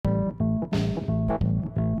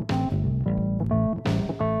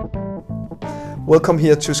Welcome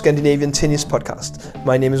here to Scandinavian Tennis Podcast.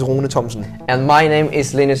 My name is Rune Thomsen. And my name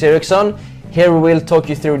is Linus Eriksson. Here we will talk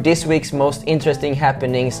you through this week's most interesting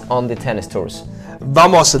happenings on the tennis tours.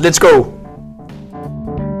 Vamos, let's go!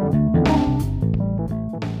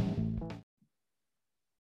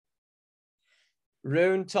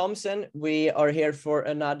 Rune Thomsen, we are here for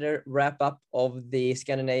another wrap-up of the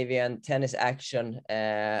Scandinavian tennis action.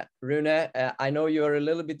 Rune, I know you're a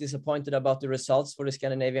little bit disappointed about the results for the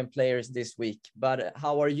Scandinavian players this week, but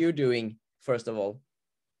how are you doing, first of all?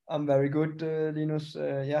 I'm very good, Linus.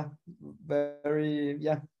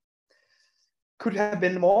 Could have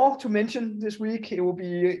been more to mention this week. It will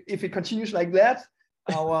be, if it continues like that,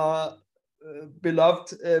 our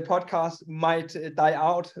beloved podcast might die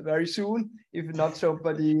out very soon. If not,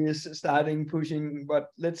 somebody is starting pushing, but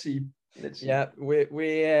let's see. Yeah,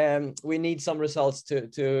 we need some results to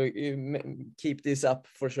keep this up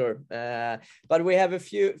for sure. But we have a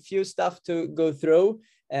few stuff to go through,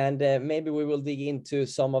 and maybe we will dig into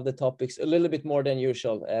some of the topics a little bit more than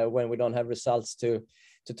usual when we don't have results to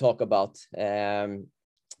talk about.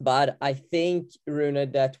 But I think,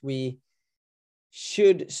 Rune, that we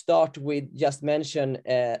should start with just mention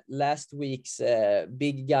last week's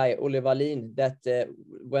big guy, Olle Wallin, that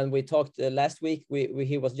when we talked last week,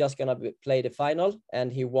 he was just going to play the final,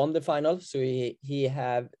 and he won the final. So he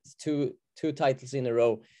have two titles in a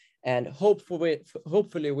row, and hopefully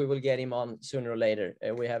we will get him on sooner or later.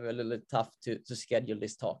 We have a little tough to schedule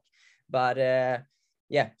this talk. But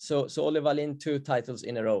so Olle Wallin, 2 titles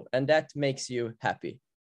in a row, and that makes you happy.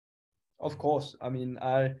 Of course. I mean,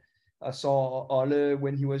 I saw Olle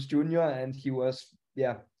when he was junior, and he was,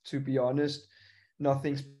 to be honest,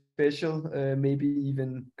 nothing special, maybe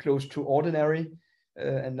even close to ordinary.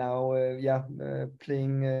 And now,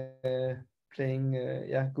 playing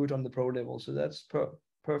good on the pro level. So that's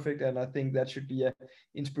perfect. And I think that should be an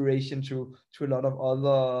inspiration to a lot of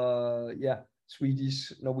other,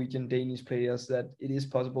 Swedish, Norwegian, Danish players, that it is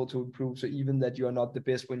possible to improve. So even that you are not the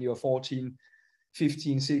best when you're 14,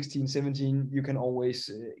 15, 16, 17, you can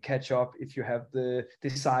always catch up if you have the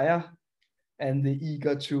desire and the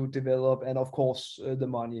eager to develop, and of course the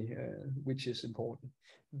money, which is important.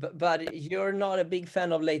 But you're not a big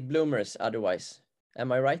fan of late bloomers otherwise,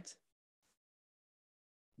 am I right?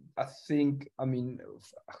 I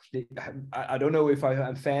don't know if I'm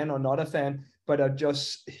a fan or not a fan, but I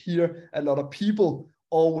just hear a lot of people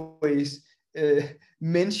always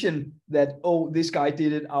mention that, this guy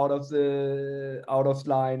did it out of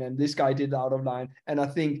line, and this guy did it out of line. And I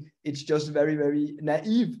think it's just very, very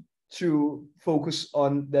naive to focus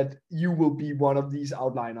on that you will be one of these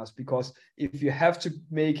outliners, because if you have to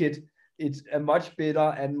make it, it's a much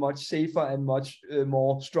better and much safer and much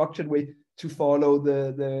more structured way to follow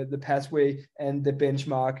the pathway and the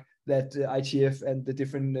benchmark that ITF and the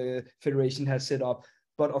different federation has set up.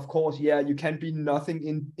 But of course, you can be nothing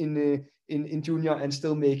in junior and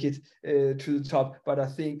still make it to the top. But I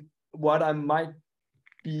think what I might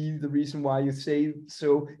be the reason why you say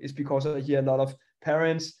so is because I hear a lot of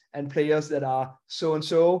parents and players that are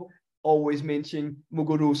so-and-so always mention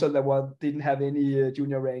Muguruza that didn't have any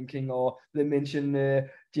junior ranking, or they mention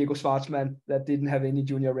Diego Schwartzman that didn't have any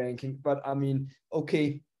junior ranking. But I mean,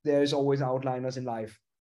 okay, there's always outliners in life.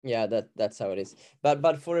 Yeah, that's how it is.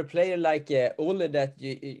 But for a player like Olle, that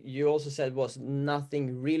you also said was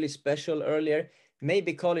nothing really special earlier,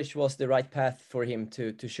 maybe college was the right path for him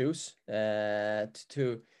to choose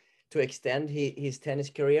to extend his tennis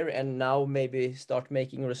career, and now maybe start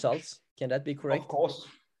making results. Can that be correct? Of course.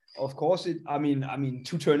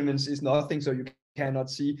 2 tournaments is nothing, so you cannot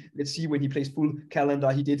see. Let's see when he plays full calendar.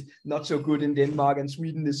 He did not so good in Denmark and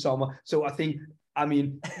Sweden this summer. So I think,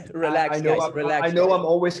 relax, I know I'm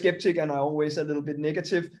always skeptic, and I'm always a little bit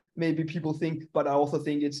negative. Maybe people think, but I also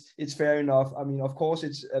think it's fair enough. I mean, of course,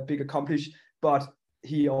 it's a big accomplishment, but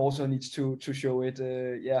he also needs to show it,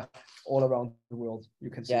 all around the world. You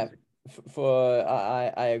can see. Yeah.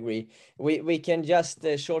 I agree. We can just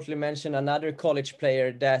shortly mention another college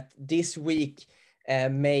player that this week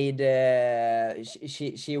made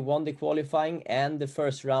she won the qualifying and the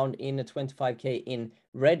first round in a 25K in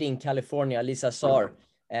Redding, California, Lisa Saar,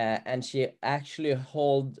 and she actually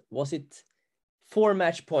was it 4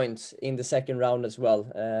 match points in the second round as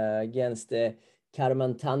well, against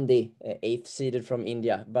Karman Tandi, 8th seeded from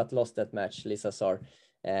India, but lost that match, Lisa Saar,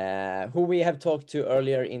 who we have talked to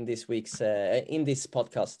earlier in this week's in this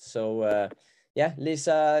podcast. So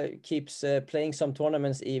Lisa keeps playing some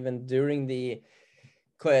tournaments even during the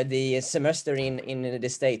semester in the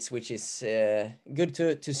States, which is good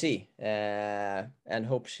to see, and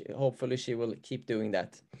hopefully she will keep doing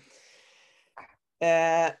that.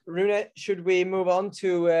 Rune, should we move on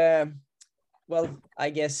to well, I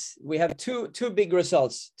guess we have two big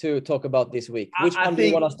results to talk about this week. Which one do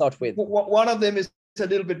you want to start with? One of them is a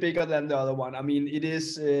little bit bigger than the other one. I mean, it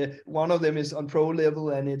is one of them is on pro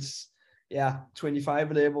level, and it's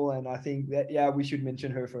 25 level, and I think that we should mention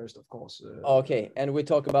her first, of course. Okay, and we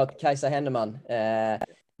talk about Caijsa Hennemanns.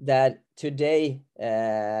 That today,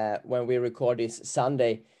 when we record this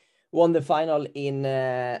Sunday, won the final in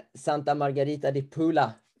Santa Margherita di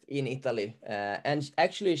Pula in Italy. And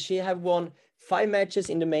actually, she have won 5 matches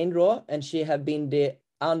in the main draw, and she have been the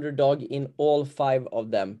underdog in all 5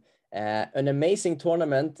 of them. An amazing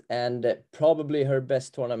tournament, and probably her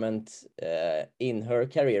best tournament in her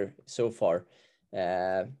career so far.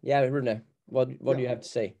 Rune, what do you have to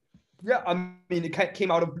say? Yeah, I mean, it came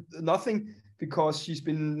out of nothing, because she's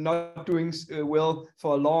been not doing well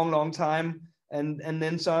for a long time, and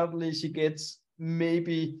then suddenly she gets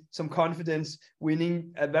maybe some confidence,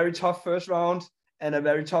 winning a very tough first round and a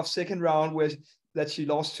very tough second round that she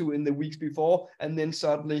lost to in the weeks before, and then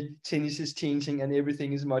suddenly tennis is changing and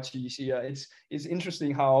everything is much easier. It's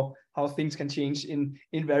interesting how things can change in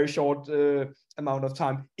very short amount of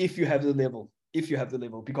time if you have the level.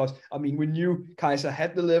 Because I mean, we knew Caijsa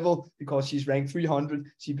had the level because she's ranked 300.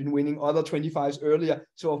 She'd been winning other 25s earlier,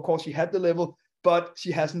 so of course she had the level, but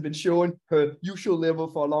she hasn't been showing her usual level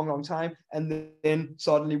for a long time, and then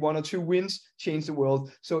suddenly 1 or 2 wins change the world.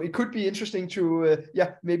 So it could be interesting to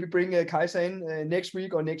maybe bring Caijsa in next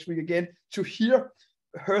week or next week again to hear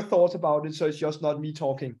her thoughts about it, so it's just not me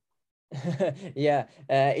talking.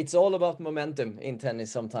 It's all about momentum in tennis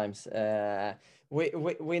sometimes.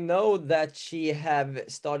 We know that she have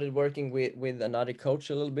started working with another coach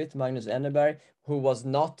a little bit, Magnus Enneberg, who was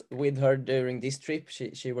not with her during this trip.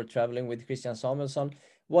 She were traveling with Christian Samuelsson.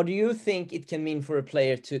 What do you think it can mean for a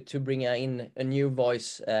player to bring in a new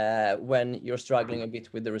voice when you're struggling a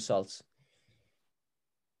bit with the results?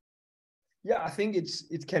 Yeah, I think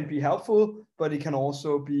it can be helpful, but it can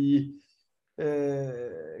also be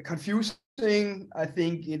confusing. I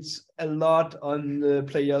think it's a lot on the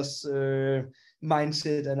players'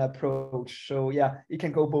 mindset and approach. So it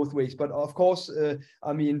can go both ways. But of course,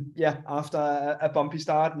 I mean, after a bumpy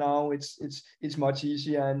start, now it's much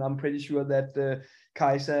easier, and I'm pretty sure that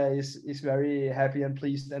Caijsa is very happy and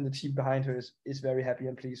pleased, and the team behind her is very happy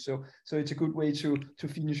and pleased. So it's a good way to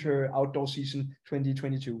finish her outdoor season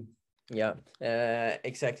 2022. Yeah,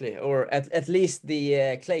 exactly. Or at least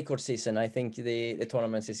the clay court season. I think the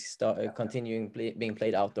tournaments is continuing being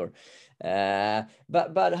played outdoor.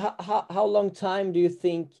 But how long time do you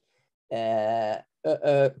think a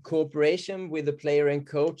cooperation with the player and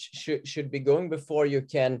coach should be going before you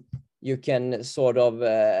can sort of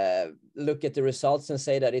look at the results and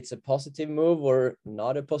say that it's a positive move or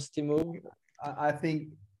not a positive move? I think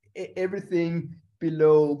everything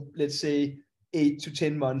below, let's say, 8 to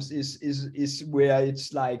 10 months is where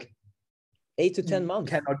it's like 8 to 10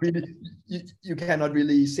 months. You cannot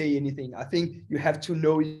really say anything. I think you have to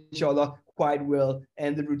know each other quite well,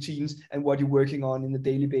 and the routines and what you're working on in the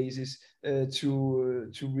daily basis to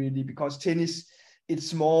really, because tennis, it's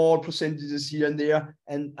small percentages here and there,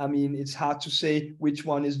 and I mean, it's hard to say which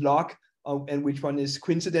one is luck and which one is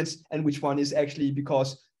coincidence and which one is actually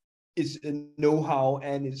because it's a know-how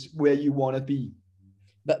and it's where you want to be.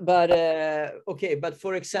 But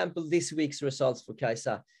for example, this week's results for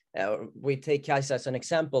Caijsa, we take Caijsa as an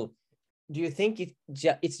example. Do you think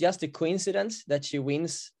it's just a coincidence that she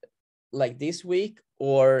wins like this week,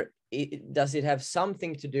 or does it have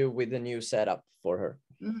something to do with the new setup for her?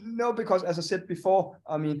 No, because as I said before,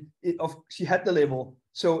 I mean, she had the level.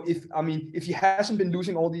 So if she hasn't been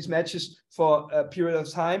losing all these matches for a period of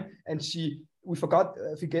time, and we forget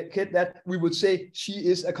that, we would say she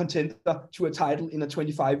is a contender to a title in a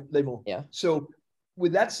 25 level. Yeah. So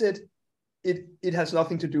with that said, it has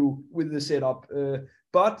nothing to do with the setup.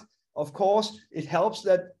 But of course, it helps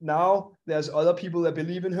that now there's other people that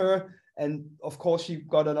believe in her. And of course, she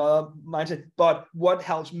got another mindset. But what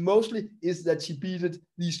helps mostly is that she beat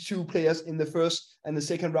these 2 players in the first and the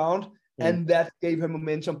second round. And that gave her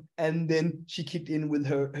momentum. And then she kicked in with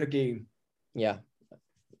her game. Yeah.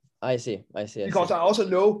 I see. Because I also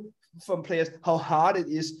know from players how hard it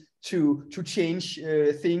is to change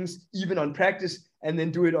things even on practice and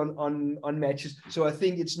then do it on matches. So I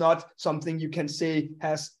think it's not something you can say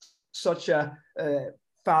has such a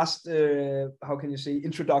fast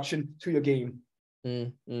introduction to your game.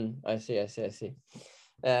 I see.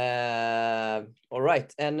 All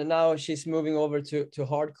right, and now she's moving over to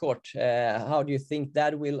hard court. How do you think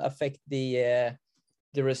that will affect the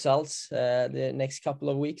results the next couple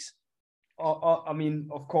of weeks? I mean,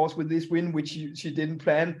 of course, with this win, which she didn't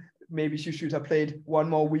plan, maybe she should have played one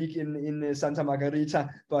more week in Santa Margarita.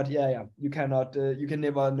 But yeah, you cannot, you can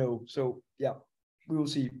never know. So yeah, we will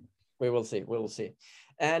see. We will see.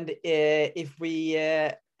 And if we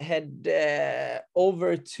head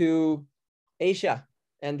over to Asia,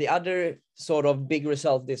 and the other sort of big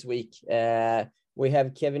result this week, we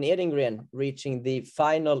have Kevin Edengrens reaching the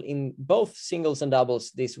final in both singles and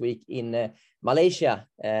doubles this week in Malaysia.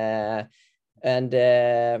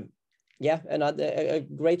 Yeah, another a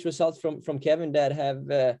great result from Kevin that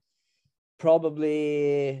have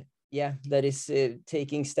probably, yeah, that is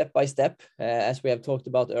taking step by step, as we have talked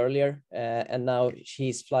about earlier. And now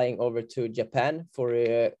she's flying over to Japan for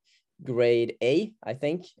grade A, I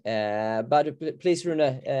think. But please,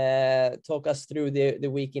 Rune, talk us through the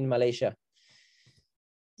week in Malaysia.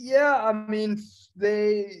 Yeah, I mean,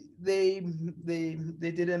 they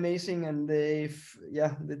did amazing, and they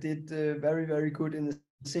did very, very good in the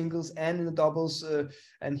singles and in the doubles.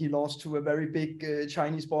 And he lost to a very big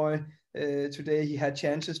Chinese boy. Today he had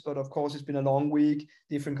chances, but of course it's been a long week,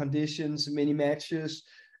 different conditions, many matches,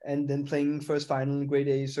 and then playing first final in grade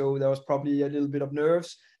A. So there was probably a little bit of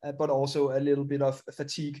nerves, but also a little bit of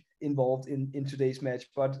fatigue involved in today's match.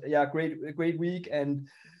 But yeah, great week. And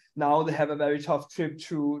now they have a very tough trip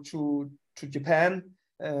to Japan,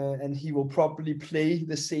 and he will probably play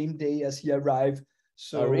the same day as he arrived.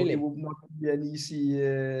 So really? It will not be an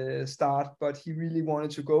easy start, but he really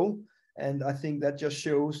wanted to go. And I think that just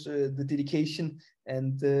shows the dedication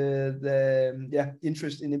and the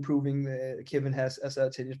interest in improving Kevin has as a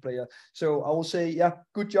tennis player. So I will say, yeah,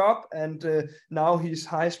 good job. And now he's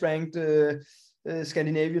highest ranked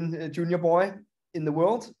Scandinavian junior boy in the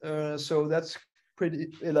world. So that's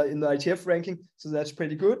pretty in the ITF ranking. So that's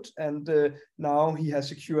pretty good. And now he has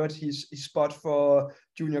secured his spot for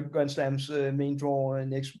Junior Grand Slams main draw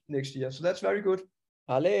next year. So that's very good.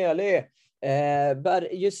 Ale.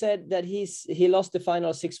 But you said that he lost the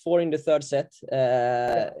final 6-4 in the third set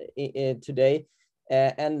today,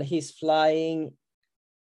 and he's flying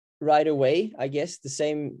right away. I guess the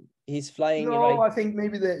same. He's flying. No, I think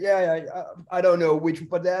maybe I don't know which,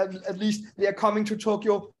 but at least they are coming to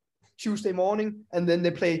Tokyo Tuesday morning, and then they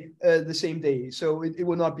play the same day. So it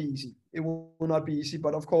will not be easy. It will not be easy.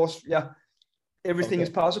 But of course, yeah. Everything is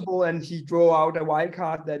possible, and he drew out a wild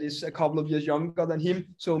card that is a couple of years younger than him.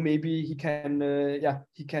 So maybe he can,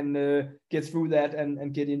 get through that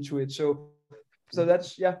and get into it. So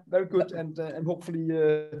that's very good, and hopefully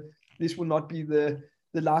this will not be the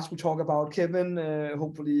last we talk about Kevin.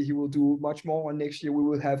 Hopefully he will do much more, and next year we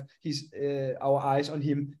will have our eyes on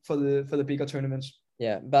him for the bigger tournaments.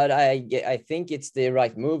 Yeah, but I think it's the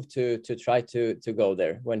right move to try to go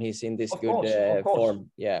there when he's in this good form.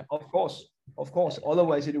 Yeah, Of course.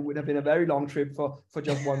 Otherwise, it would have been a very long trip for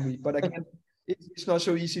just 1 week. But again, it's not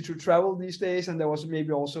so easy to travel these days, and there was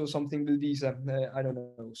maybe also something with visa. I don't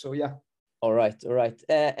know. So yeah. All right.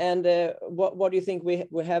 And what do you think?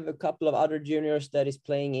 We have a couple of other juniors that is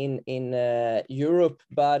playing in Europe,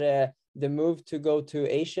 but the move to go to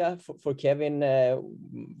Asia for Kevin,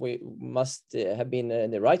 we must have been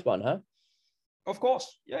the right one, huh? Of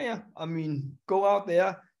course. Yeah. I mean, go out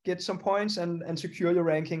there, get some points, and secure your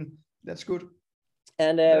ranking. That's good.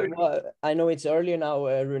 And I know it's earlier now,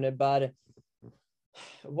 Rune, but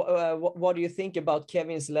what do you think about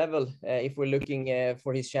Kevin's level if we're looking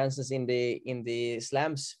for his chances in the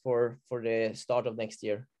slams for the start of next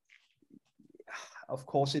year? Of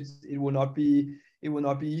course, it will not be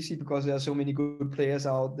easy because there are so many good players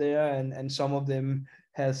out there, and some of them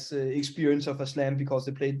has experience of a slam because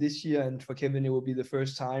they played this year, and for Kevin it will be the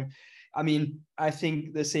first time. I mean, I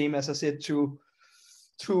think the same as I said to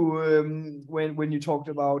when you talked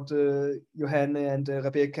about Johanne and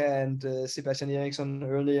Rebecca and Sebastian Eriksson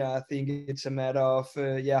earlier. I think it's a matter of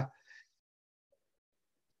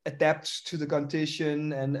adapt to the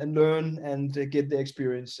condition and learn and get the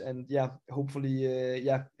experience, and hopefully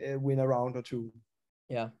win a round or two.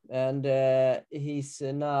 Yeah, and he's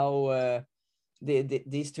now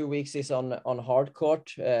these 2 weeks is on hard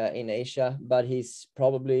court in Asia, but he's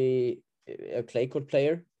probably a clay court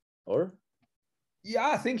player, or? Yeah,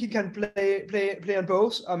 I think he can play on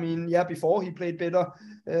both. I mean, before he played better.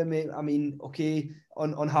 I mean, okay,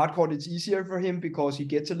 on hard court it's easier for him because he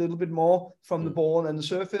gets a little bit more from the ball and the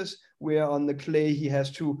surface, where on the clay he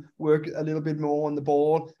has to work a little bit more on the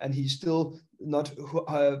ball, and he's still not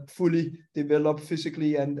fully developed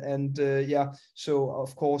physically, and so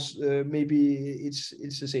of course maybe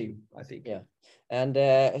it's the same, I think. Yeah. And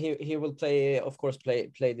he will play, of course,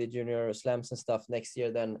 play the junior slams and stuff next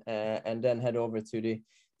year, then and then head over to the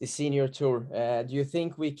senior tour. Do you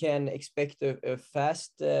think we can expect a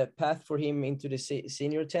fast path for him into the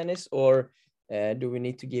senior tennis, or Do we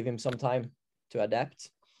need to give him some time to adapt?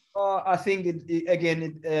 I think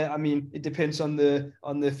it depends on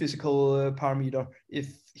the physical parameter.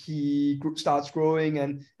 If he starts growing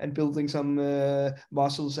and building some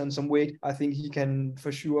muscles and some weight, I think he can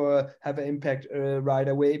for sure have an impact right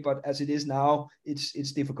away. But as it is now,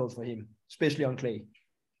 it's difficult for him, especially on clay.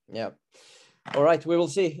 Yeah. All right, we will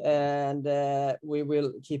see, and we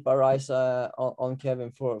will keep our eyes on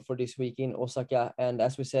Kevin for this week in Osaka. And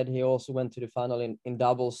as we said, he also went to the final in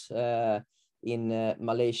doubles in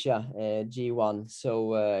Malaysia G1.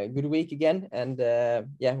 So good week again, and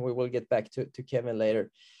yeah, we will get back to Kevin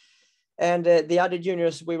later. And the other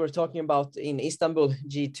juniors we were talking about in Istanbul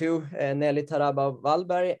G2, Nelly Taraba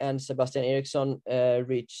Wallberg and Sebastian Eriksson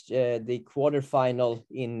reached the quarterfinal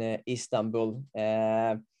in Istanbul.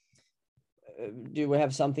 Do we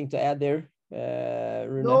have something to add there,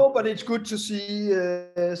 Rune? No, but it's good to see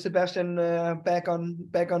Sebastian back on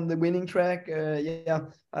the winning track. Yeah,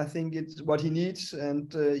 I think it's what he needs,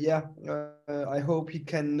 and I hope he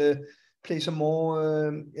can play some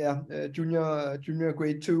more junior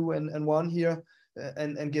grade 2 and 1 here,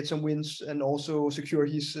 and get some wins, and also secure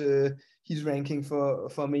his ranking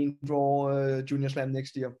for main draw junior slam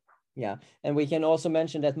next year. Yeah, and we can also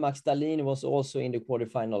mention that Max Dahlin was also in the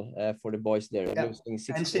quarterfinal for the boys there, losing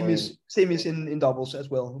 6-4. And semis in doubles as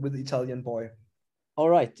well with the Italian boy. All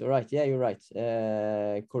right. Yeah, you're right.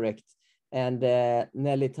 Correct. And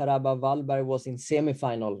Nelly Taraba Wallberg was in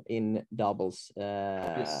semifinal in doubles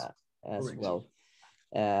Yes, as correct. well.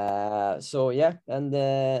 So yeah, and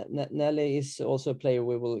Nelly is also a player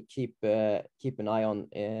we will keep an eye on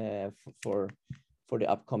for the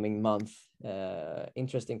upcoming month.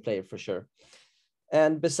 Interesting player for sure.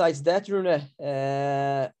 And besides that, Rune,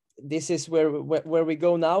 this is where we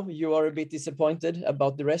go now. You are a bit disappointed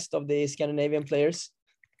about the rest of the Scandinavian players?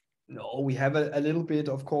 No, we have a little bit,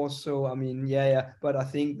 of course. So I mean, yeah. But I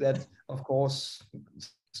think that, of course,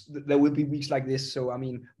 there will be weeks like this. So I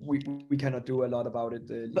mean, we cannot do a lot about it.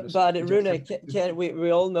 But Rune,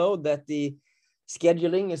 we all know that the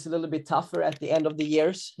scheduling is a little bit tougher at the end of the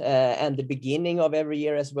years and the beginning of every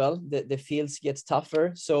year as well. The fields gets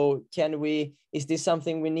tougher. So is this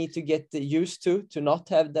something we need to get used to not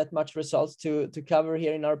have that much results to cover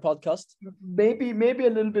here in our podcast? Maybe a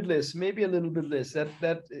little bit less.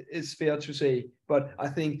 That is fair to say. But I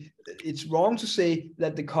think it's wrong to say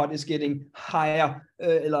that the cut is getting higher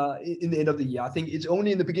in the end of the year. I think it's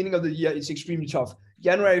only in the beginning of the year it's extremely tough.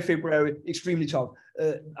 January, February, extremely tough.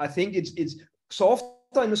 I think it's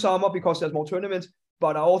softer in the summer because there's more tournaments,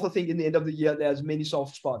 but I also think in the end of the year there's many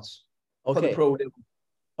soft spots for the pro level.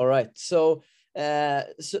 All right. So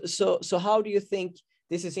how do you think,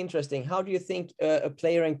 this is interesting, how do you think a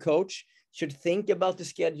player and coach should think about the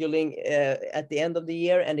scheduling at the end of the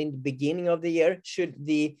year and in the beginning of the year? Should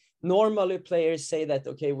the normally players say that,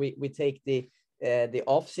 okay, we take the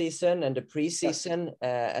off season and the preseason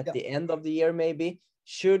at the end of the year maybe?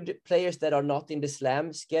 Should players that are not in the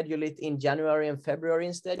slam schedule it in January and February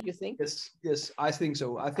instead, you think? Yes, I think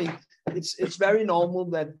so. I think it's very normal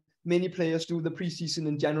that many players do the preseason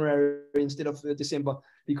in January instead of December,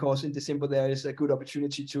 because in December there is a good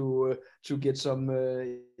opportunity to get some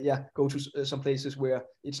go to some places where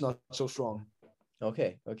it's not so strong.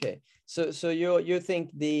 Okay. So you think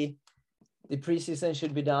the preseason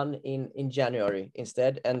should be done in January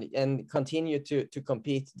instead, and continue to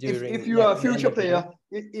compete during. If you are a future player,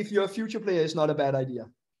 if you're a future player, it's not a bad idea.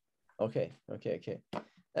 Okay.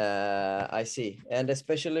 I see, and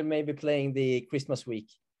especially maybe playing the Christmas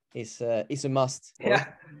week is a must. Yeah.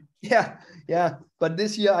 But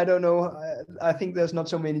this year, I don't know. I think there's not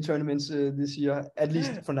so many tournaments this year, at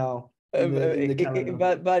least for now. In the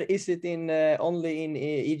calendar. But is it only in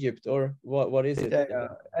Egypt, or what is it? Yeah.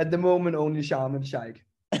 At the moment, only Sharm el Sheikh.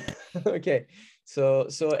 Okay. So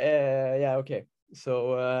okay.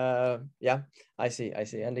 So I see,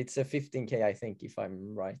 and it's a 15K, I think, if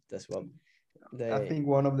I'm right as well. I think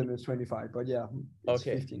one of them is 25, but yeah.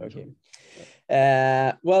 Okay. 15, okay.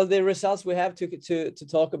 Well, the results we have to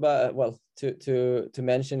talk about, to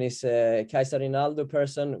mention is Caijsa Rinaldo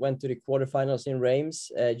person went to the quarterfinals in Reims,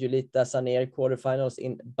 Julita Saner quarterfinals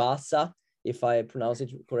in Basa, if I pronounce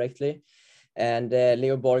it correctly, and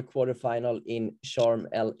Leo Borg quarterfinal in Sharm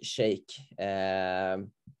el Sheikh.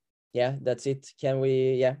 That's it. Can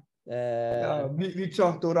we?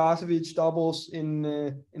 Victor Dorasevic doubles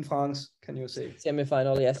in France, can you say?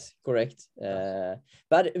 Semi-final, yes, correct.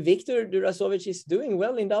 But Victor Dorasevic is doing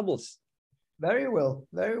well in doubles. Very well.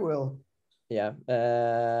 Yeah.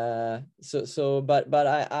 But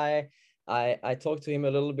I talked to him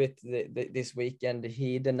a little bit this week, and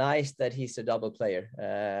he denies that he's a double player.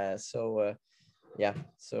 So yeah.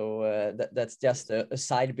 So that's just a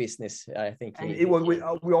side business, I think. And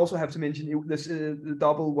we also have to mention the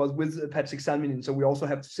double was with Patrick Salminen, so we also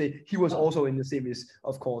have to say he was also in the semis,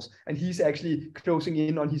 of course, and he's actually closing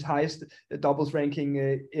in on his highest doubles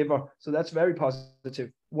ranking ever. So that's very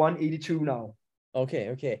positive. 182 now.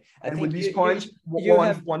 Okay. And with these points, you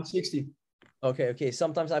have 160. Okay.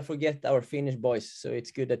 Sometimes I forget our Finnish boys, so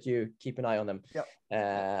it's good that you keep an eye on them. Yeah.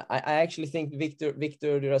 I actually think Victor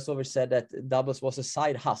Durasovic said that doubles was a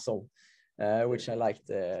side hustle, which I liked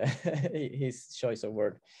his choice of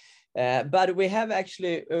word. But we have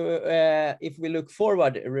actually, if we look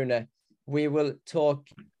forward, Rune, we will talk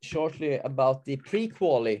shortly about the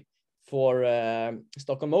pre-quali for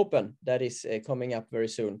Stockholm Open that is coming up very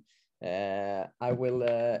soon. I will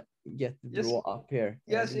get the draw up here.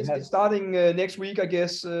 Yes, it's starting next week, I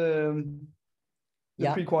guess. The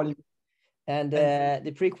pre-quali. And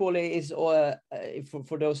the pre-quali is,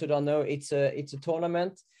 for those who don't know, it's a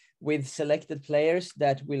tournament with selected players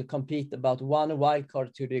that will compete about one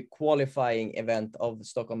wildcard to the qualifying event of the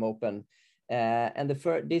Stockholm Open. And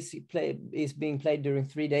this play is being played during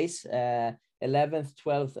 3 days, 11th,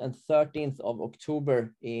 12th, and 13th of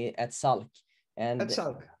October at Salk. And at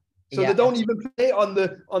Salk. So they don't even play on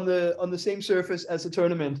the same surface as a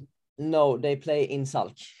tournament. No, they play in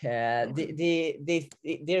Salk.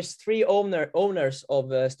 There's 3 owners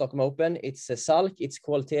of Stockholm Open. It's Salk, it's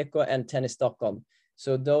Qualteco, and Tennis Stockholm.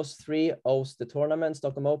 So those 3 host the tournament,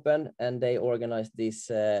 Stockholm Open, and they organize this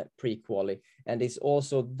pre-quali. And it's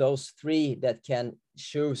also those 3 that can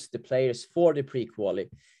choose the players for the pre-quali.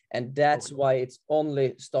 And that's why it's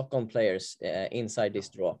only Stockholm players inside this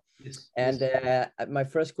draw. Yes. And my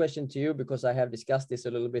first question to you, because I have discussed this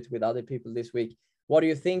a little bit with other people this week, what do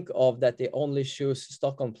you think of that they only choose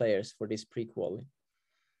Stockholm players for this pre-quali?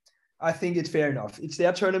 I think it's fair enough. It's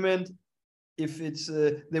their tournament. If it's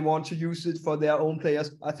they want to use it for their own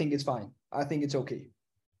players, I think it's fine. I think it's okay.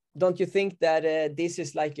 Don't you think that this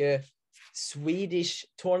is like a Swedish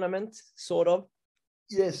tournament, sort of?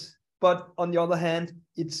 Yes, but on the other hand,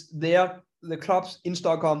 it's the clubs in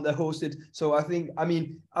Stockholm that host it. So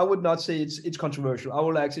I would not say it's controversial. I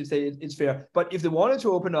will actually say it's fair. But if they wanted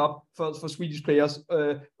to open up for Swedish players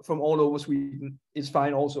from all over Sweden, it's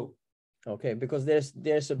fine also. Okay, because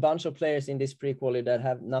there's a bunch of players in this pre-quali that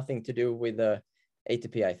have nothing to do with the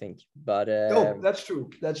ATP, I think. But no, that's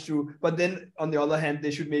true. That's true. But then on the other hand,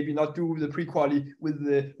 they should maybe not do the pre-quali with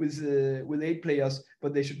 8 players,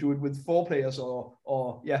 but they should do it with 4 players or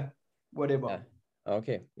whatever. Yeah.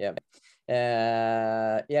 Okay. Yeah.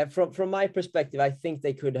 From my perspective, I think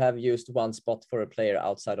they could have used 1 spot for a player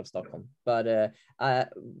outside of Stockholm, but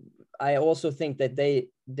I also think that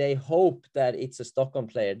they hope that it's a Stockholm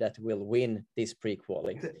player that will win this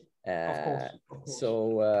pre-quali. Of course.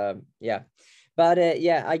 So but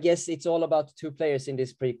I guess it's all about 2 players in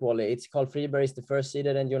this pre-quali. It's Carl Friberg is the first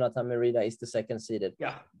seeded and Jonathan Merida is the second seeded.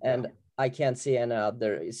 And I can't see any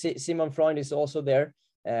other. Simon Freund is also there.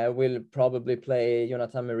 Will probably play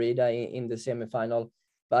Jonathan Merida in the semifinal,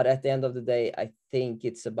 but at the end of the day, I think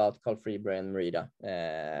it's about Carl Friberg and Merida.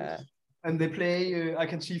 And they play. I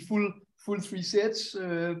can see full 3 sets,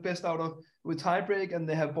 best out of with tiebreak, and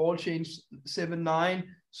they have ball change 7-9.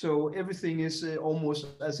 So everything is almost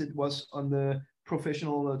as it was on the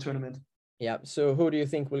professional tournament. Yeah. So who do you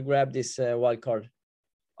think will grab this wild card?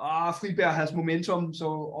 Friberg has momentum,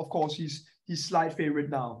 so of course he's slight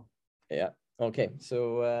favorite now. Yeah. Okay,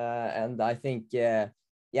 so and I think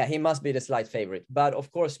he must be the slight favorite, but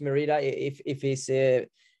of course Merida, if he's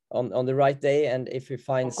on the right day and if he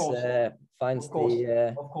finds the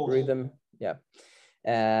rhythm,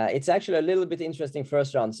 it's actually a little bit interesting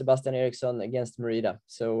first round. Sebastian Eriksson against Merida,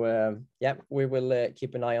 so we will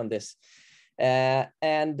keep an eye on this,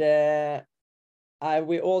 and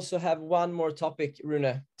we also have one more topic,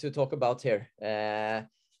 Rune, to talk about here.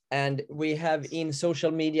 And we have in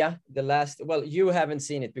social media you haven't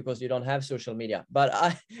seen it because you don't have social media, but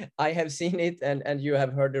I have seen it and you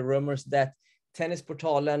have heard the rumors that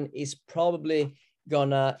Tennisportalen is probably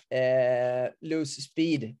gonna lose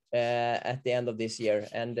speed at the end of this year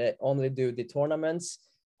and only do the tournaments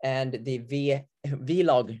and the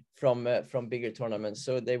vlog from bigger tournaments.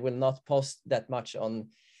 So they will not post that much on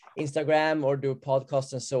Instagram or do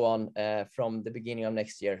podcasts and so on from the beginning of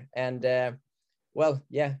next year. And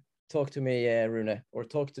talk to me, Rune, or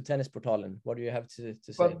talk to Tennisportalen. What do you have to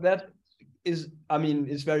say? But that is,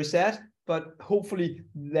 it's very sad, but hopefully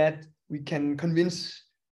that we can convince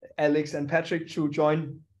Alex and Patrick to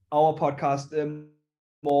join our podcast.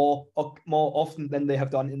 more often than they have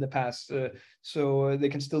done in the past. So they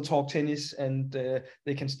can still talk tennis, and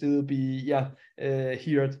they can still be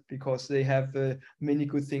heard, because they have many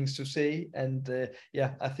good things to say. And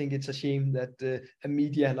I think it's a shame that a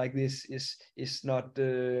media like this is not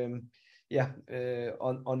on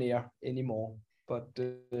air anymore. But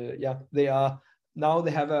they are now.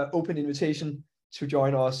 They have an open invitation to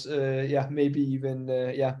join us. Maybe even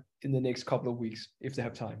in the next couple of weeks if they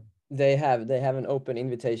have time. They have an open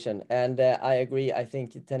invitation, and I agree. I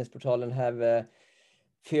think Tennisportalen have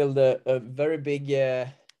filled a very big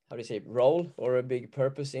how do you say, role, or a big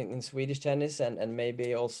purpose in Swedish tennis, and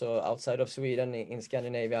maybe also outside of Sweden, in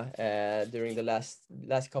Scandinavia, during the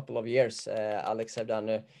last couple of years. Alex have done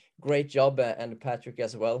a great job, and Patrick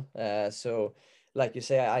as well. So like you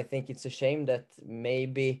say, I think it's a shame that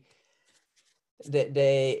maybe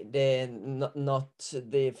not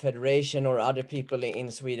the federation or other people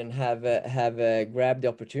in Sweden have grabbed the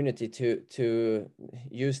opportunity to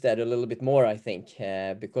use that a little bit more, I think,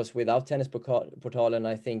 because without Tennisportalen,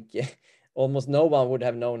 I think almost no one would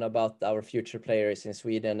have known about our future players in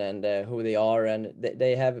Sweden, and who they are, and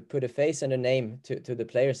they have put a face and a name to the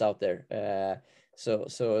players out there.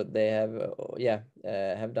 So they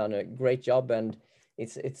have done a great job, and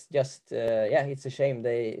it's just it's a shame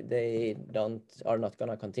they are not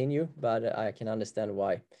gonna continue, but I can understand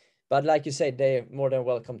why. But like you said, they're more than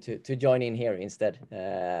welcome to join in here instead.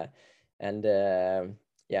 I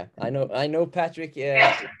know Patrick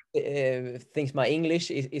thinks my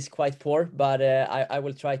English is quite poor, but I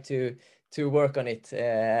will try to work on it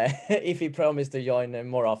if he promised to join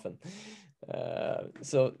more often.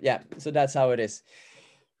 So that's how it is.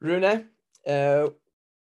 Rune,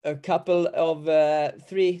 a couple of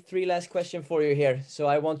three last question for you here. So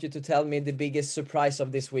I want you to tell me the biggest surprise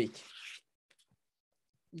of this week,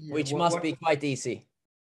 which must be quite easy.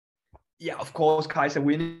 Yeah, of course, Caijsa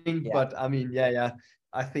winning, but I mean,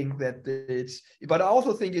 I think that but I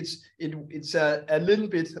also think it's a little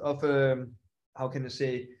bit of how can I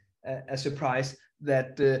say, a surprise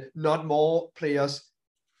that not more players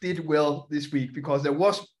did well this week, because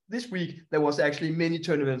this week there was actually many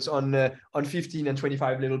tournaments on 15 and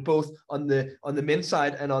 25 level, both on the men's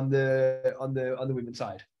side and on the women's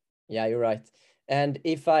side. Yeah, you're right. And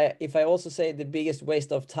if I also say the biggest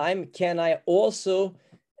waste of time, can I also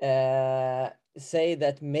say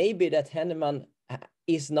that maybe that Hennemann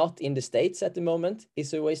is not in the States at the moment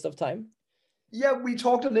is a waste of time? Yeah, we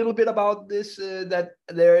talked a little bit about this, that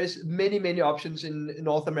there is many options in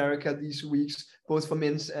North America these weeks, both for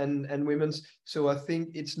men's and women's. So I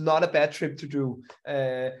think it's not a bad trip to do,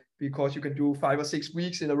 because you can do 5 or 6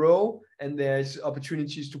 weeks in a row, and there's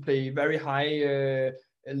opportunities to play very high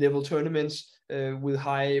level tournaments with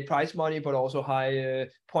high prize money, but also high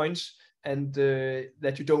points, and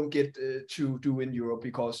that you don't get to do in Europe,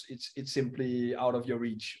 because it's simply out of your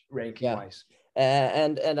reach ranking wise.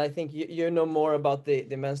 And I think you know more about the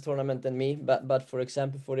men's tournament than me, but for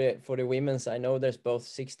example, for the women's, I know there's both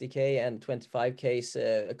 60k and 25k's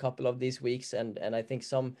a couple of these weeks, and I think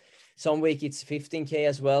some week it's 15k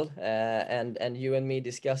as well. And you and me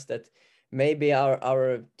discussed that maybe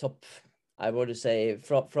our top, I would say,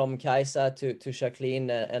 from Caijsa to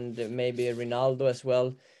Jacqueline and maybe Ronaldo as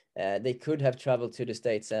well, they could have traveled to the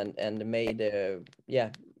States and made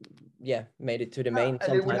made it to the main.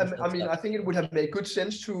 And it would have, I think it would have made good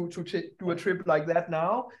sense to do a trip like that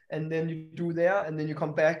now, and then you do there, and then you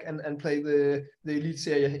come back and play the Elite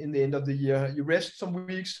Series in the end of the year. You rest some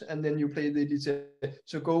weeks, and then you play the Elite Series.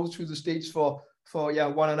 So go to the States for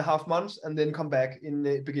 1.5 months, and then come back in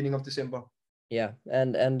the beginning of December. Yeah,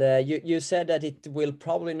 and you said that it will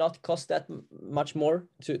probably not cost that much more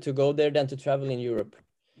to go there than to travel in Europe.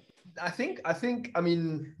 I think I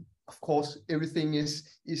mean, of course, everything is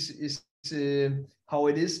how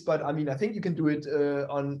it is, but I mean, I think you can do it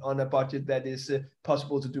on a budget that is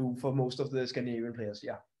possible to do for most of the Scandinavian players.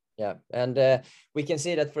 Yeah, and we can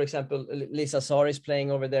see that, for example, Lisa Saar is playing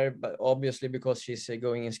over there, but obviously because she's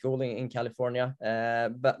going in school in California.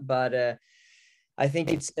 But I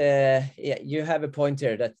think it's you have a point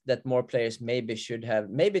here that more players maybe should have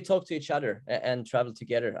talked to each other and travel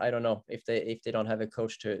together. I don't know if they don't have a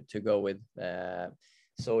coach to go with.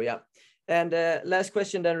 So yeah. And last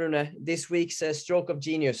question then, Rune. This week's stroke of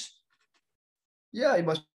genius. Yeah, it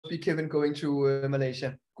must be Kevin going to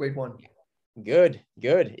Malaysia. Great one. Good.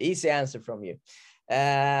 Easy answer from you.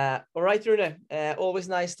 All right, Rune. Always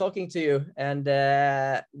nice talking to you. And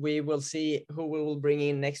we will see who we will bring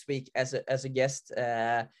in next week as a guest.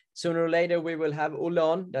 Sooner or later, we will have Olle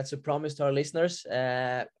on. That's a promise to our listeners.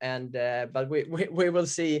 But we will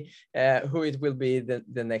see who it will be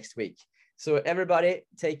the next week. So everybody,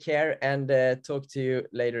 take care, and talk to you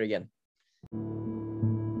later again.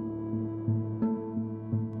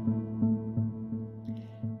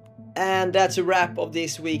 And that's a wrap of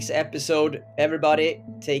this week's episode. Everybody,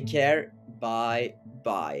 take care. Bye.